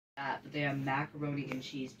they had macaroni and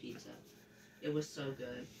cheese pizza. It was so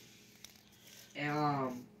good.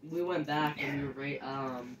 And we went back and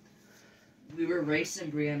we were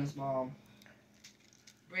racing Brianna's mom.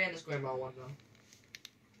 Brianna's grandma won though.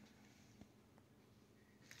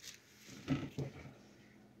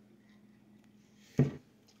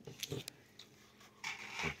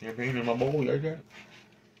 Champagne in my bowl, like that?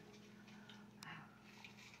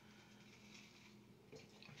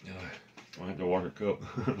 I have to wash a cup.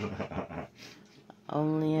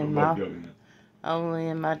 Only in my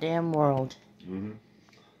damn world. Mm-hmm.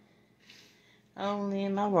 Only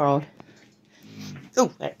in my world.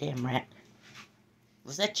 Oh, that damn rat.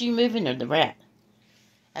 Was that you moving or the rat?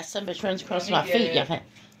 That son of a bitch runs across my feet.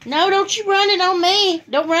 No, don't you run it on me.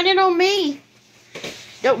 Don't run it on me.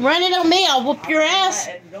 Don't run it on me. I'll whoop your ass.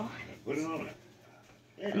 Put it on it.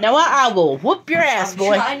 No, I will whoop your ass,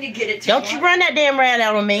 boy. Trying to get it to Don't you run that damn rat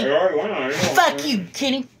out on me. Right, Fuck you,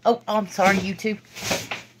 Kenny. Oh, I'm sorry, YouTube.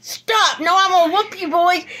 Stop. No, I'm going to whoop you,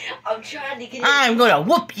 boy. I'm trying to get it. I'm going to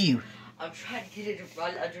whoop you. I'm trying to get it to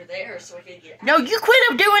run under there so I can get out. No, you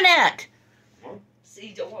quit doing that. So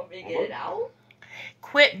you don't want me to get it out?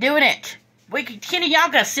 Quit doing it. Kenny,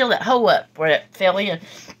 y'all got to seal that hole up where it fell in.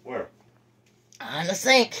 Where? On the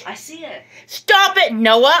sink. I see it. Stop it,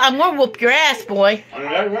 Noah. I'm going to whoop your ass, boy. Under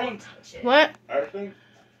that rat? What? Everything?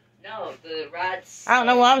 No, the rat's... I don't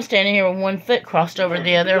know why I'm standing here with one foot crossed over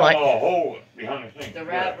the other. Like, oh, hole behind the sink. The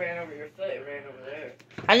rat ran over your foot. It ran over there.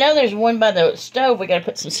 I know there's one by the stove we got to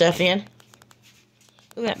put some stuff in.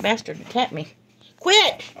 Ooh, that bastard attacked me.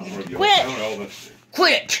 Quit! Quit!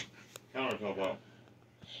 Quit!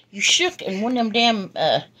 You shook and one of them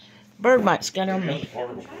damn bird mites got on me.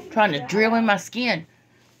 Trying to drill in my skin.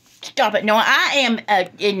 Stop it. No, I am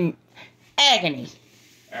in agony.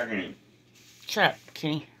 Agony. Shut up,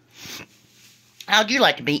 Kenny. How'd you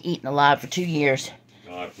like to be eaten alive for 2 years?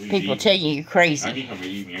 God, People tell you you're crazy. I need somebody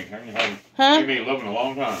to eat me. I haven't Huh? been loving a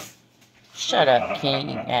long time. Shut up,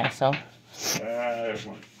 Kenny, you asshole.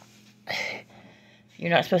 You're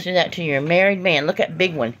not supposed to do that to your married man. Look at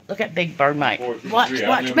big one. Look at big bird mite. Watch.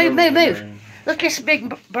 Move, move, move. Look, this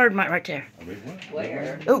big bird mite right there.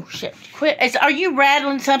 Where? Oh, shit. Quit. Are you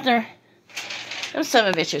rattling something? Those son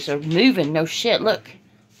of bitches are moving. No shit. Look.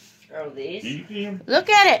 Oh, these? Do you see him? Look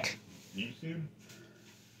at it. Do you see him?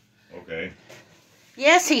 Okay.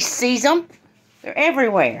 Yes, he sees them. They're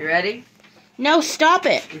everywhere. You ready? No, stop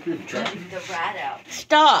it. Get the rat out.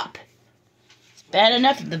 Stop. It's bad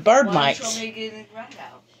enough that the bird mites. Why don't you want me to get the rat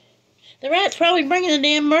out? The rat's probably bringing the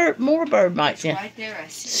damn more bird mites in. Right there, I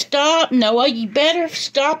see it. Stop, Noah. You better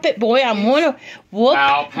stop it, boy. I'm going to whoop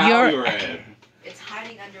your... It's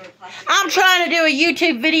hiding under a plastic. I'm trying to do a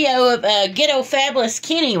YouTube video of Ghetto Fabulous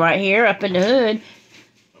Kenny right here up in the hood.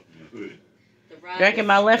 Drinking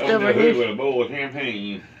my leftover up in the hood with a bowl of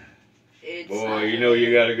champagne. Boy, you know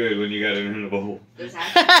you got it good when you got it in the bowl.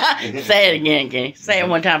 Say it again, Kenny. Say it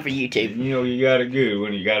one time for YouTube. You know you got it good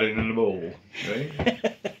when you got it in the bowl. Right?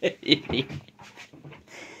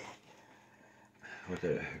 What's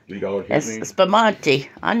that? $3 champagne? It's Spumante.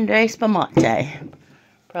 Andre Spumante.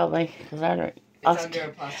 Probably, because I drink... It's under a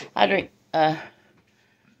plastic. I drink,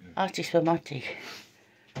 Asti Spumante.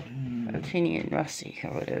 Rotini and Rossi,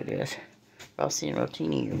 or whatever it is. Rossi and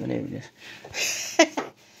Rotini, or whatever it is.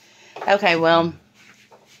 Okay, well,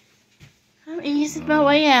 I'm easing my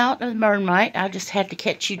way out of the bird mite. I just had to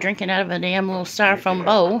catch you drinking out of a damn little styrofoam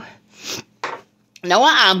bowl. No,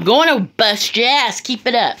 I'm going to bust your ass. Keep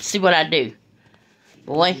it up. See what I do.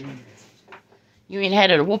 Boy, you ain't had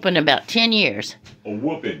a whooping in about 10 years. A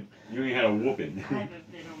whooping? You ain't had a whooping. I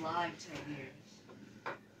haven't been alive 10 years.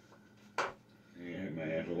 Yeah,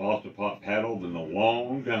 man, I lost a pot paddle in a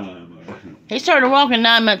long time. He started walking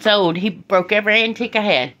 9 months old. He broke every antique I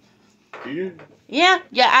had. He did? Yeah,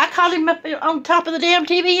 I caught him up on top of the damn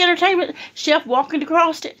TV entertainment shelf walking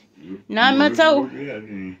across it. 9 months old.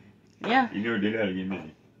 Yeah. You never did that again, did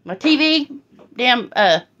you? My TV, damn,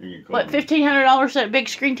 what, $1,500 that big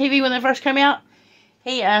screen TV when they first came out?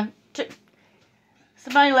 He,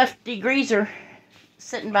 somebody left the greaser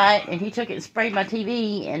sitting by it, and he took it and sprayed my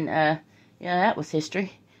TV, and, yeah, that was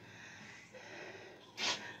history.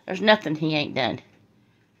 There's nothing he ain't done.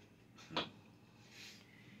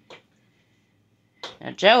 Now,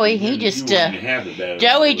 Joey, he just,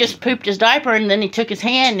 Joey just pooped his diaper, and then he took his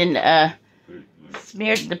hand and,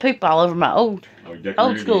 smeared the poop all over my old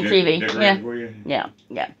school TV. Yeah.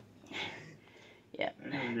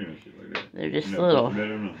 They're just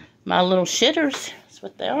my little shitters. That's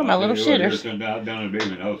what they are, my little shitters. Down in the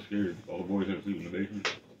basement, I was scared. All the boys had to sleep in the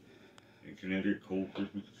basement. In Connecticut, cold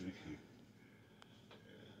Christmas.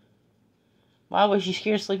 Why was you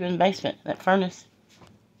scared to sleep in the basement? That furnace?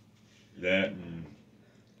 that and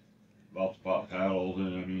lots of pot paddles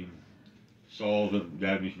and I mean saws that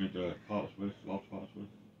Dad used to make the pots with, lots of pots with.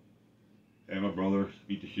 And my brother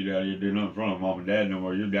beat the shit out of you, did nothing in front of Mom and Dad no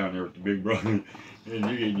more. You're down there with the big brother and you're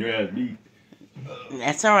getting your ass beat.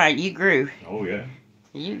 That's all right. You grew. Oh yeah.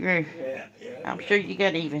 You grew. Yeah. I'm sure you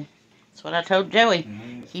got even. That's what I told Joey.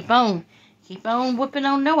 Keep on whipping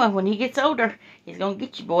on Noah. When he gets older, he's gonna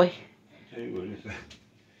get you, boy. Tell you what,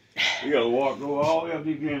 we gotta go all the way up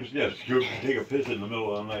these damn steps. Go take a piss in the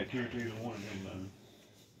middle of the night, 2 or 3 in the morning. And,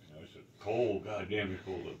 it's cold, goddamn, it's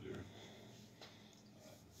cold up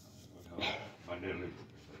there. My dad lived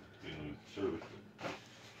in service.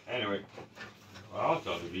 Anyway, well, I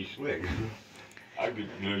thought it'd be slick. I could,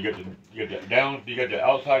 you got the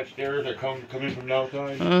outside stairs that come in from the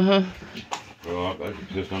outside. Well, I could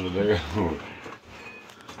piss under there.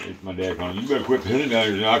 It's my dad calling. You better quit pissing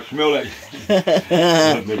down here. I can smell that.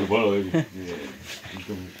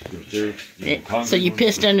 So you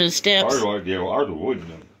pissed under the steps? Ours are wood.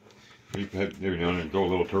 We had every now and then throw a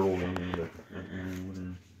little turtle down there.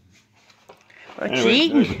 What you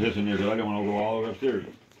eating? Pissing there, I don't want to go all the way upstairs.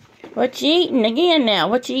 What you eating again now?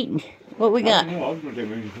 What you eating? What we got? I was going to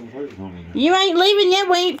take some plates home. You ain't leaving yet.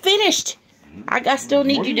 We ain't finished. I still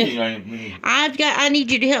need you to. I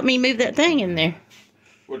need you to help me move that thing in there.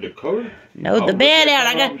 What, the cover? No, the bed out.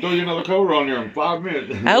 I got. I'll throw you another cover on there in 5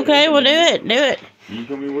 minutes. Okay, well do it. Do it. You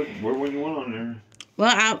tell me what you want on there.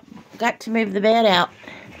 Well, I got to move the bed out.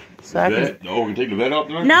 So I can. Oh, you take the bed out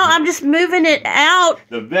there? No, I'm just moving it out.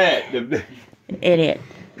 The bed. Idiot.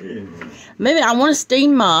 Maybe I want a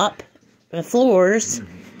steam mop the floors.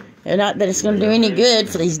 And not that it's going to do any good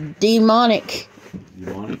for these demonic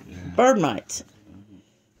bird mites.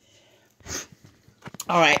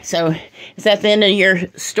 All right, so is that the end of your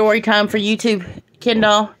story time for YouTube,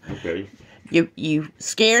 Kendall? Okay. You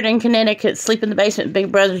scared in Connecticut, sleep in the basement,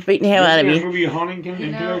 Big Brother's beating the hell out of you. Movie Huntington you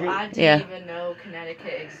in know, Connecticut? I didn't even know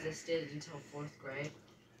Connecticut existed until 4th grade.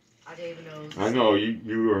 I didn't even know it was I know,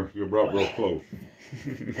 you brought real close.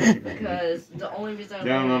 because the only reason I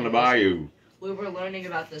Down on the bayou. We were learning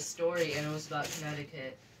about this story, and it was about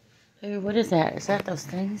Connecticut. Ooh, what is that? Is that those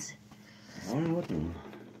things? I don't know what the...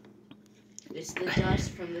 It's the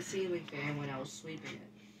dust from the ceiling fan when I was sweeping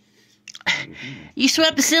it. You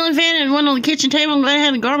swept the ceiling fan and one on the kitchen table and let it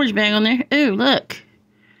have a garbage bag on there? Ooh, look.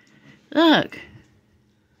 Look.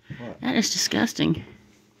 What? That is disgusting.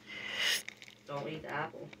 Don't eat the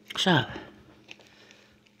apple. Shut up.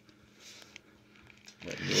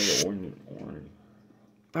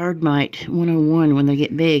 Bird mite 101 when they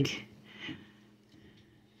get big.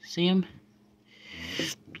 See them?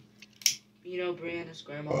 You know, Brianna's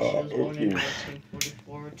grandma, she was born in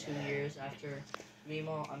 1944, 2 years after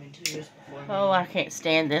Mima. 2 years before Mima. Oh, I can't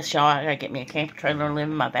stand this, y'all. I gotta get me a camper trailer and live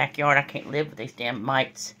in my backyard. I can't live with these damn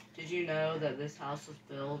mites. Did you know that this house was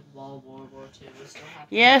built while World War II was still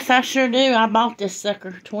happening? Yes, I sure do. I bought this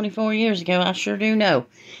sucker 24 years ago. I sure do know.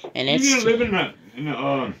 And You it's didn't live in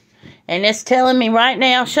the and it's telling me right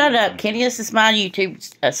now, shut up, Kenny. This is my YouTube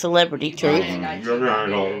celebrity truth. You bought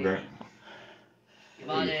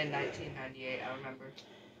it in 1998, I remember.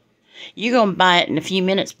 You're going to buy it in a few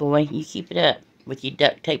minutes, boy. You keep it up with your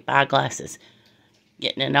duct tape eyeglasses.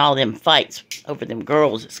 Getting in all them fights over them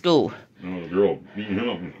girls at school. No, the girl beating him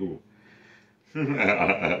up in school.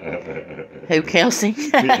 Who, Kelsey?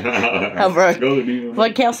 Over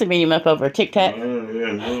what Kelsey beat him up over? Tic Tac?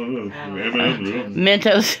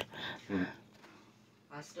 Mentos?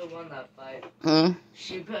 I still won that fight. Hmm?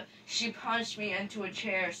 She punched me into a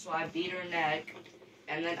chair, so I beat her neck,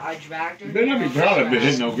 and then I dragged her. You better not be proud of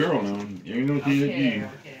hitting no girl now. You ain't no Okay,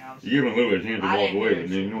 you give him a little bit of chance to walk away, but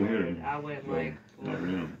then you don't hit him. I went like. I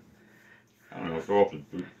don't know, throw off the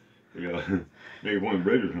Navy Point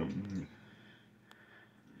Bridge or something.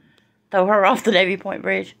 Throw her off the Navy Point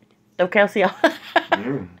Bridge. Throw Kelsey off.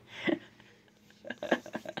 Yeah.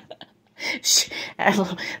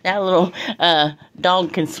 That little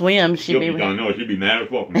dog can swim. She'll be mad as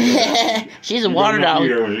fuck. She's a water dog.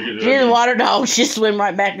 She's a water dog. She'll swim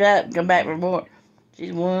right back up, come back for more.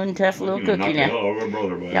 She's one tough little cookie now.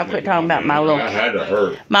 Y'all quit talking about my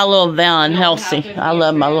little Van Helsing. I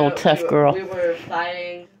love my little tough girl. We were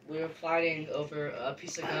fighting over a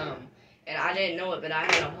piece of gum. And I didn't know it, but I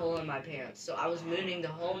had a hole in my pants. So I was mooning the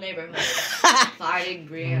whole neighborhood fighting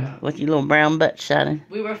Brianna. With your little brown butt shining.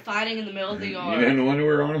 We were fighting in the middle of the yard. You didn't have no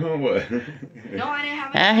underwear on him or what? No, I didn't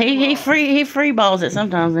have any. He free balls it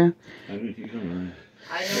sometimes then. I didn't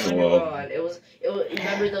have underwear on. It was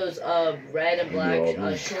remember those red and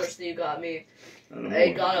black shorts that you got me?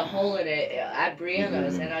 It got a hole in it at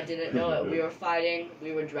Brianna's and I didn't know it. We were fighting,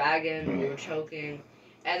 we were dragging, we were choking.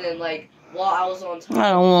 And then, while I was on top.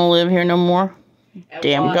 I don't want to live here no more. And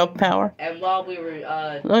Damn while, ghost power. And while we were, Look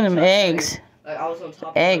at them touching, eggs. like, I was on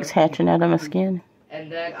top Eggs of her, hatching out of my skin.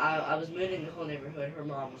 and then I was moving the whole neighborhood. Her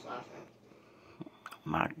mom was laughing.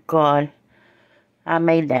 My God. I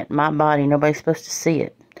made that in my body. Nobody's supposed to see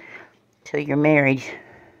it. Till you're married.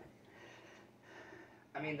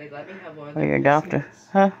 I mean, they let me have one of Or their your doctor. biscuits.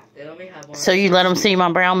 Huh? They let me have one. So of you their let them see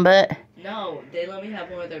my brown butt? No, they let me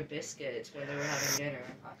have one of their biscuits when they were having dinner.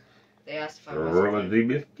 They asked if I was Roll the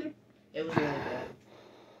biscuit. It was really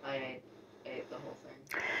good. I ate the whole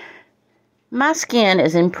thing. My skin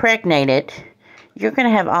is impregnated. You're going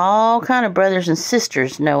to have all kind of brothers and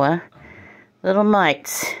sisters, Noah. Little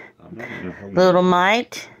mites. Little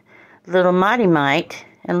Mite, Little Mighty Mite,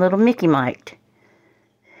 and Little Mickey Mite.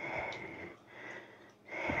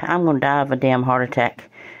 I'm going to die of a damn heart attack.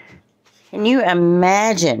 Can you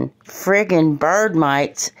imagine friggin' bird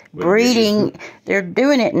mites breeding? They're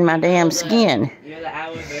doing it in my damn skin. You know the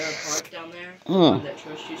Aloe Vera Park down there? The Mm. one that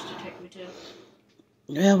Trish used to take me to?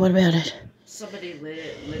 Well, what about it? Somebody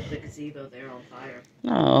lit the gazebo there on fire.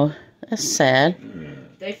 Oh, that's sad.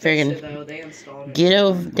 They fixed Friggin' it though. They installed it.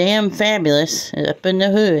 Ghetto damn fabulous up in the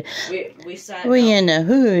hood. We sat We down. in the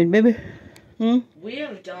hood, baby. We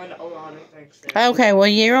have done a lot of things there. Okay, well,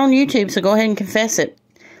 you're on YouTube, so go ahead and confess it.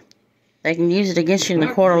 They can use it against you in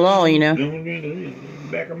the court of law, you know.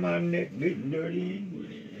 Back of my neck getting dirty.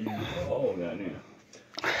 Oh, goddamn.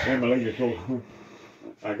 And my leg is so.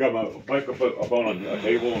 I got my bike up on a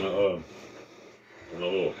table on a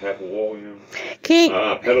little half a wall, you know. King,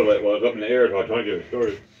 I pedaled it while I was up in the air, so I was trying to get it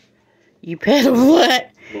started. you pedal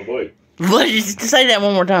what? My bike. What did you say that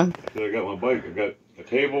one more time? So I got my bike. I got a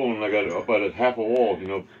table and I got it up at a half a wall, you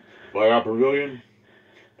know, by our pavilion.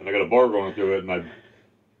 And I got a bar going through it, and I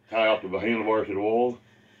tie off the handlebars to the wall.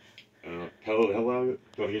 And I pedal the hell out of it,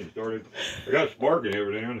 so I get it started. I got a spark and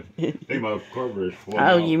everything. I think my carburetor is flowing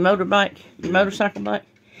Oh, out. you motorbike? You motorcycle bike?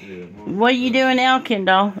 Yeah, What are you doing now,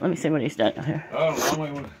 Kendall? Let me see what he's done here. I don't know. I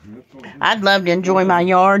might wanna, I'd love to enjoy my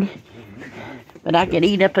yard, but I could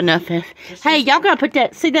eat up enough. Hey, y'all gotta put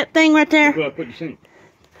that, see that thing right there? I put the sink.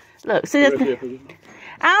 Look, see that thing?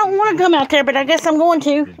 I don't want to come out there, but I guess I'm going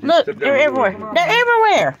to. Look, they're everywhere. They're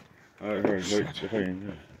everywhere.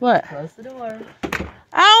 What? Close the door.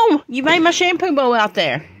 Oh, you made my shampoo bowl out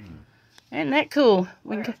there. Isn't that cool?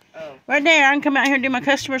 We can, Oh. right there, I can come out here and do my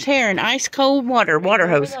customer's hair in ice cold water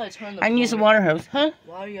hose. I can use a water hose. Huh?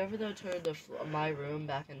 Why are you ever though turn my room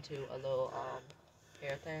back into a little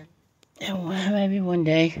hair thing? Oh, well, maybe one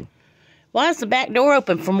day. Why is the back door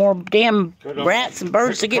open for more damn rats and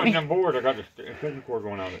birds to get me? I'm bored. I got the extension cord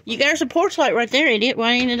going out. There's a porch light right there, idiot.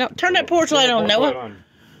 Why ain't it up? Turn that porch light on, Noah.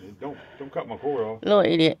 Don't cut my cord off. Little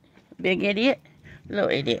idiot. Big idiot. Little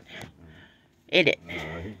idiot. Idiot.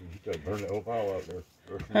 He tried to burn the whole pile out there.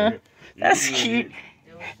 Huh? That's cute.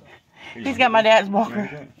 He's got my dad's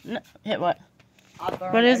walker. No, hit what?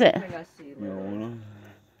 What is it? Marijuana.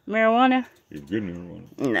 Marijuana? It's good marijuana.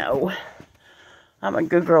 No. I'm a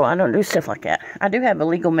good girl. I don't do stuff like that. I do have a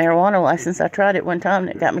legal marijuana license. I tried it one time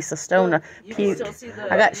and it got me so stoned I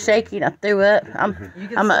puked. I got shaky and I threw up. I'm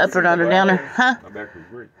an upper and under downer. Huh? My back was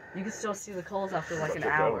great. You can still see the coals after like an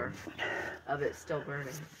hour of it still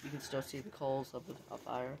burning. You can still see the coals of the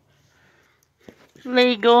fire.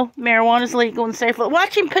 Legal. Marijuana's legal and safe.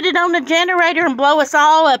 Watch him put it on the generator and blow us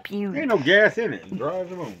all up, you. Ain't no gas in it. It drives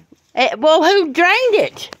them on. Well, who drained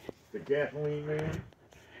it? The gasoline man.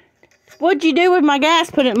 What'd you do with my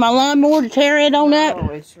gas? Put it in my lawnmower to tear it on up? Oh,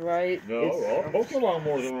 it's right. No, both the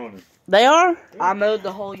lawnmowers are running. They are? I mowed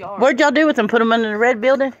the whole yard. What'd y'all do with them? Put them under the red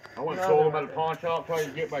building? I went and sold them at a pawn shop, tried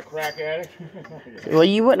to get my crack addict. Well,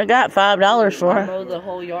 you wouldn't have got $5 for I it. mowed the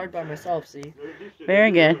whole yard by myself, see?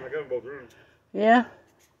 Very good. I got them both running. Yeah.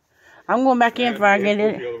 I'm going back in before I get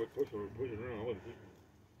it. Push it around.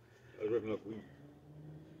 I was ripping up weeds.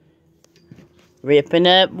 Ripping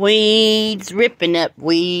up weeds, ripping up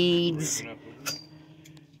weeds.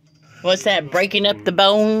 What's that? Breaking up the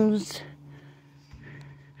bones?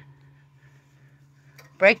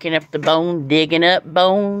 Breaking up the bone, digging up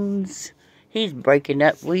bones. He's breaking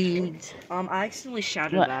up weeds. I accidentally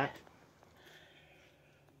shouted What? that.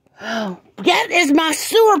 Oh, that is my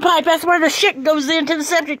sewer pipe. That's where the shit goes into the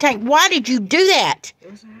septic tank. Why did you do that?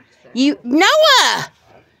 It was an accident. You, Noah!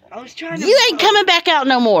 I was trying to. You ain't coming back out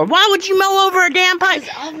no more. Why would you mow over a damn pipe?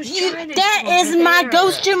 I was You, trying to that do is my there.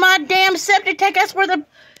 goes to my damn septic tank. That's where the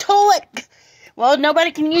toilet. Well,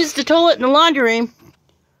 nobody can use the toilet in the laundry room.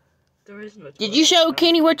 There is no toilet. Did you show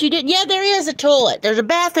Kenny what you did? Yeah, there is a toilet. There's a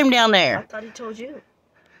bathroom down I there. thought he told you.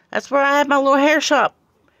 That's where I had my little hair shop.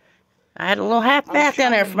 I had a little half I was bath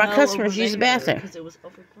down trying there to for my mow customers over to use the there bathroom. Because it was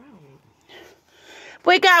overgrown.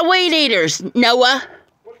 We got weed eaters, Noah.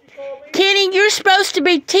 Kenny, you're supposed to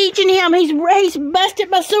be teaching him. He's busted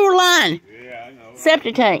my sewer line. Yeah, I know.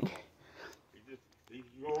 Septic tank. He's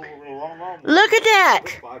going over the wrong. Look at that.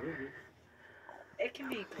 It can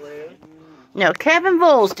be glue. No, Kevin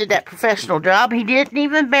Voles did that professional job. He didn't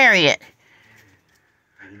even bury it.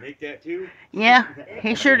 Did you make that too? Yeah,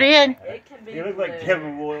 he sure did. It can be You look glue. like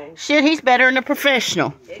Kevin Boyle. Shit, he's better than a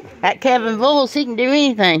professional. That Kevin Voles, he can do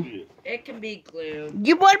anything. It can be glue.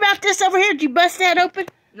 What about this over here? Did you bust that open?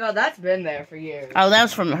 No, that's been there for years. Oh, that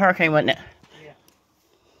was from the hurricane, wasn't it?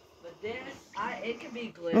 But this, it can be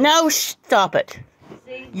glue. No, stop it.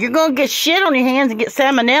 See? You're going to get shit on your hands and get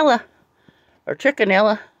salmonella. Or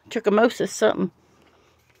trichomosis, something.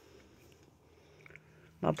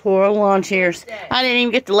 My poor old lawn chairs. I didn't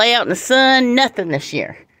even get to lay out in the sun, nothing this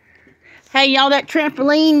year. Hey, y'all, that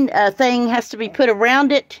trampoline thing has to be put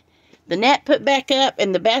around it. The net put back up,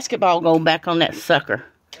 and the basketball going back on that sucker.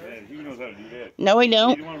 Yeah, he knows how to do that. No, he If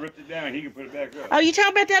don't. you want to rip it down, he can put it back up. Oh, you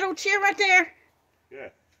talking about that old chair right there? Yeah,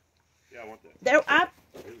 I want that. There,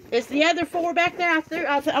 it's the other four back there.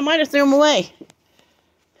 I might have threw them away.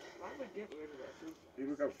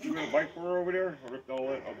 You got a bike for her over there? I ripped all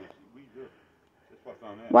that. That's what's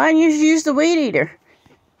on that. Why didn't you use the weed eater?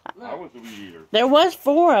 I was the weed eater. There was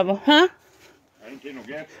 4 of them, huh? I didn't get no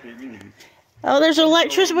gas to take me. Oh, there's an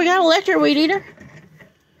electricity. We got an electric weed eater.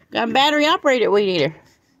 Got a battery operated weed eater.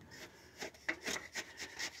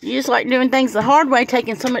 You just like doing things the hard way,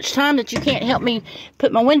 taking so much time that you can't help me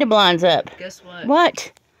put my window blinds up. Guess what?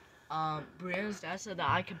 What? Brianna's dad said that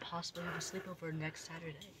I could possibly have a sleepover next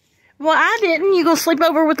Saturday. Well, I didn't. You gonna sleep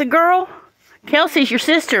over with the girl? Kelsey's your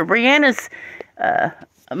sister. Brianna's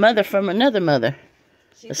a mother from another mother.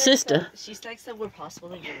 A sister. She thinks that we're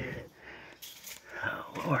possibly related.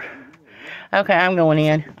 Oh, Lord. Okay, I'm going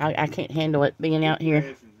in. I can't handle it being out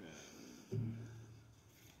here.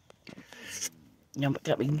 No, but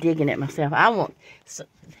got me digging at myself. I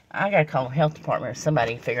gotta call the health department or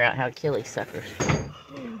somebody to figure out how to kill these suckers.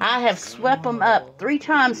 I have swept them up 3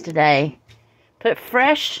 times today. Put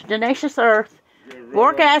fresh Denacious Earth,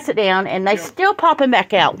 boric acid down, and they still popping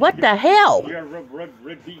back out. What the hell? You gotta rub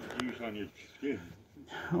red beet juice on your skin.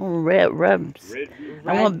 Oh, red rubs. Red beet.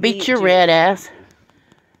 I'm gonna beat your red ass.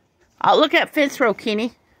 Oh, look at fence row,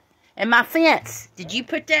 Kenny. And my fence. Did you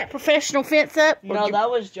put that professional fence up? Or No, you- that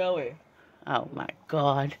was Joey. Oh, my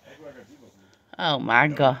God. Oh, my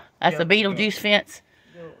God. That's a Beetlejuice fence?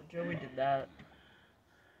 Joey did that.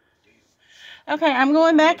 Okay, I'm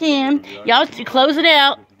going back in. Y'all close it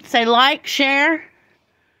out. Say like, share.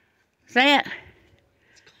 Say it.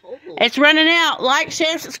 Cold. It's running out. Like,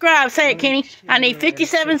 share, subscribe. Say it, Kenny. I need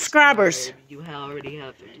 57 subscribers. You already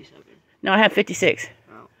have 57. No, I have 56.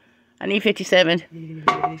 Oh. I need 57.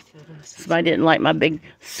 Somebody didn't like my big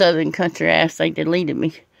southern country ass. They deleted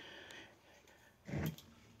me.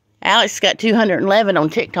 Alex got 211 on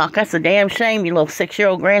TikTok. That's a damn shame. Your little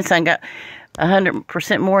 6-year-old grandson got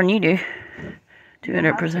 100% more than you do.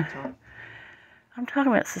 200%. I'm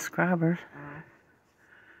talking about subscribers.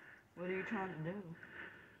 What are you trying to do?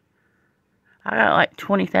 I got like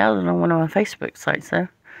 20,000 on one of my Facebook sites, though.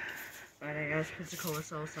 Alright, guys, Pensacola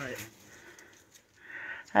cell site.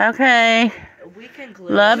 Okay. We can glue.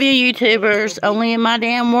 Love you, YouTubers. Only in my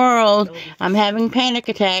damn world. I'm having panic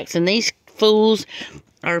attacks, and these fools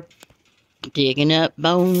are digging up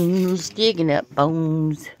bones, digging up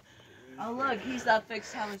bones. Oh, look, he's that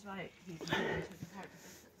fixed Tyler's bike.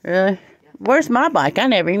 Really? Where's my bike? I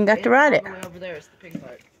never even got to ride it. All the way over there. It's the pink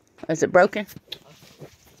part. Is it broken?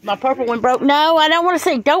 My purple one broke. No, I don't want to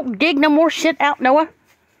see. Don't dig no more shit out, Noah.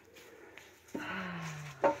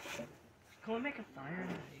 Can we make a fire?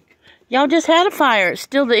 Y'all just had a fire. It's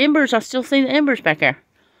still the embers. I still see the embers back there.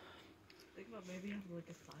 Think about maybe having like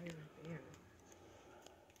a fire right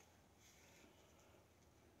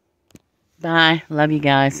there. Bye. Love you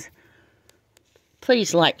guys.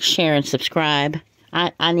 Please like, share, and subscribe.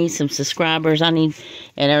 I need some subscribers. And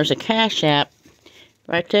there's a Cash App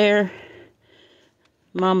right there.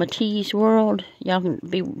 Mama T's World. Y'all can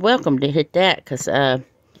be welcome to hit that, because I'm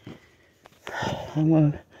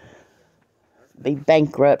going to be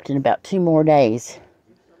bankrupt in about 2 more days.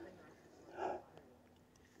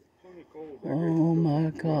 Oh my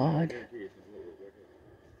God.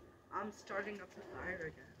 I'm starting up the fire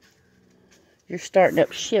again. You're starting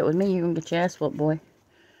up shit with me. You're going to get your ass whooped, boy.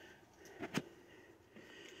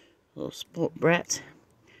 Little sport brats.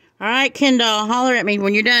 Alright, Kendall, holler at me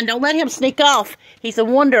when you're done. Don't let him sneak off. He's a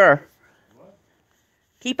wanderer.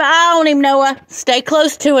 Keep an eye on him, Noah. Stay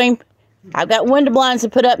close to him. I've got window blinds to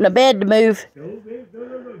put up and a bed to move.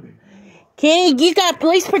 Kenny, you got to at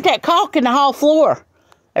least put that caulk in the hall floor.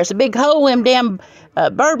 There's a big hole in them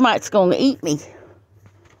bird mites going to eat me.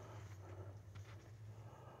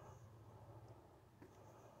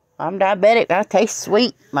 I'm diabetic. I taste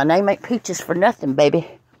sweet. My name ain't Peaches for nothing, baby.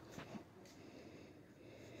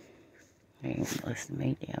 You ain't listen to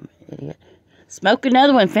me, damn idiot. Smoke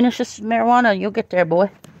another one. Finish this marijuana. You'll get there,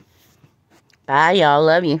 boy. Bye, y'all.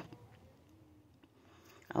 Love you.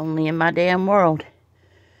 Only in my damn world.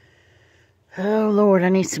 Oh, Lord, I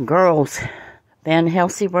need some girls. Van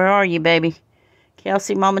Helsey, where are you, baby?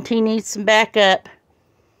 Kelsey, Mama T needs some backup.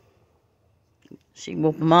 She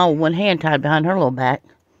whooped them all with one hand tied behind her little back.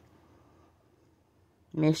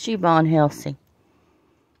 Miss you, Von Helsey.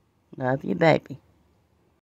 Love you, baby.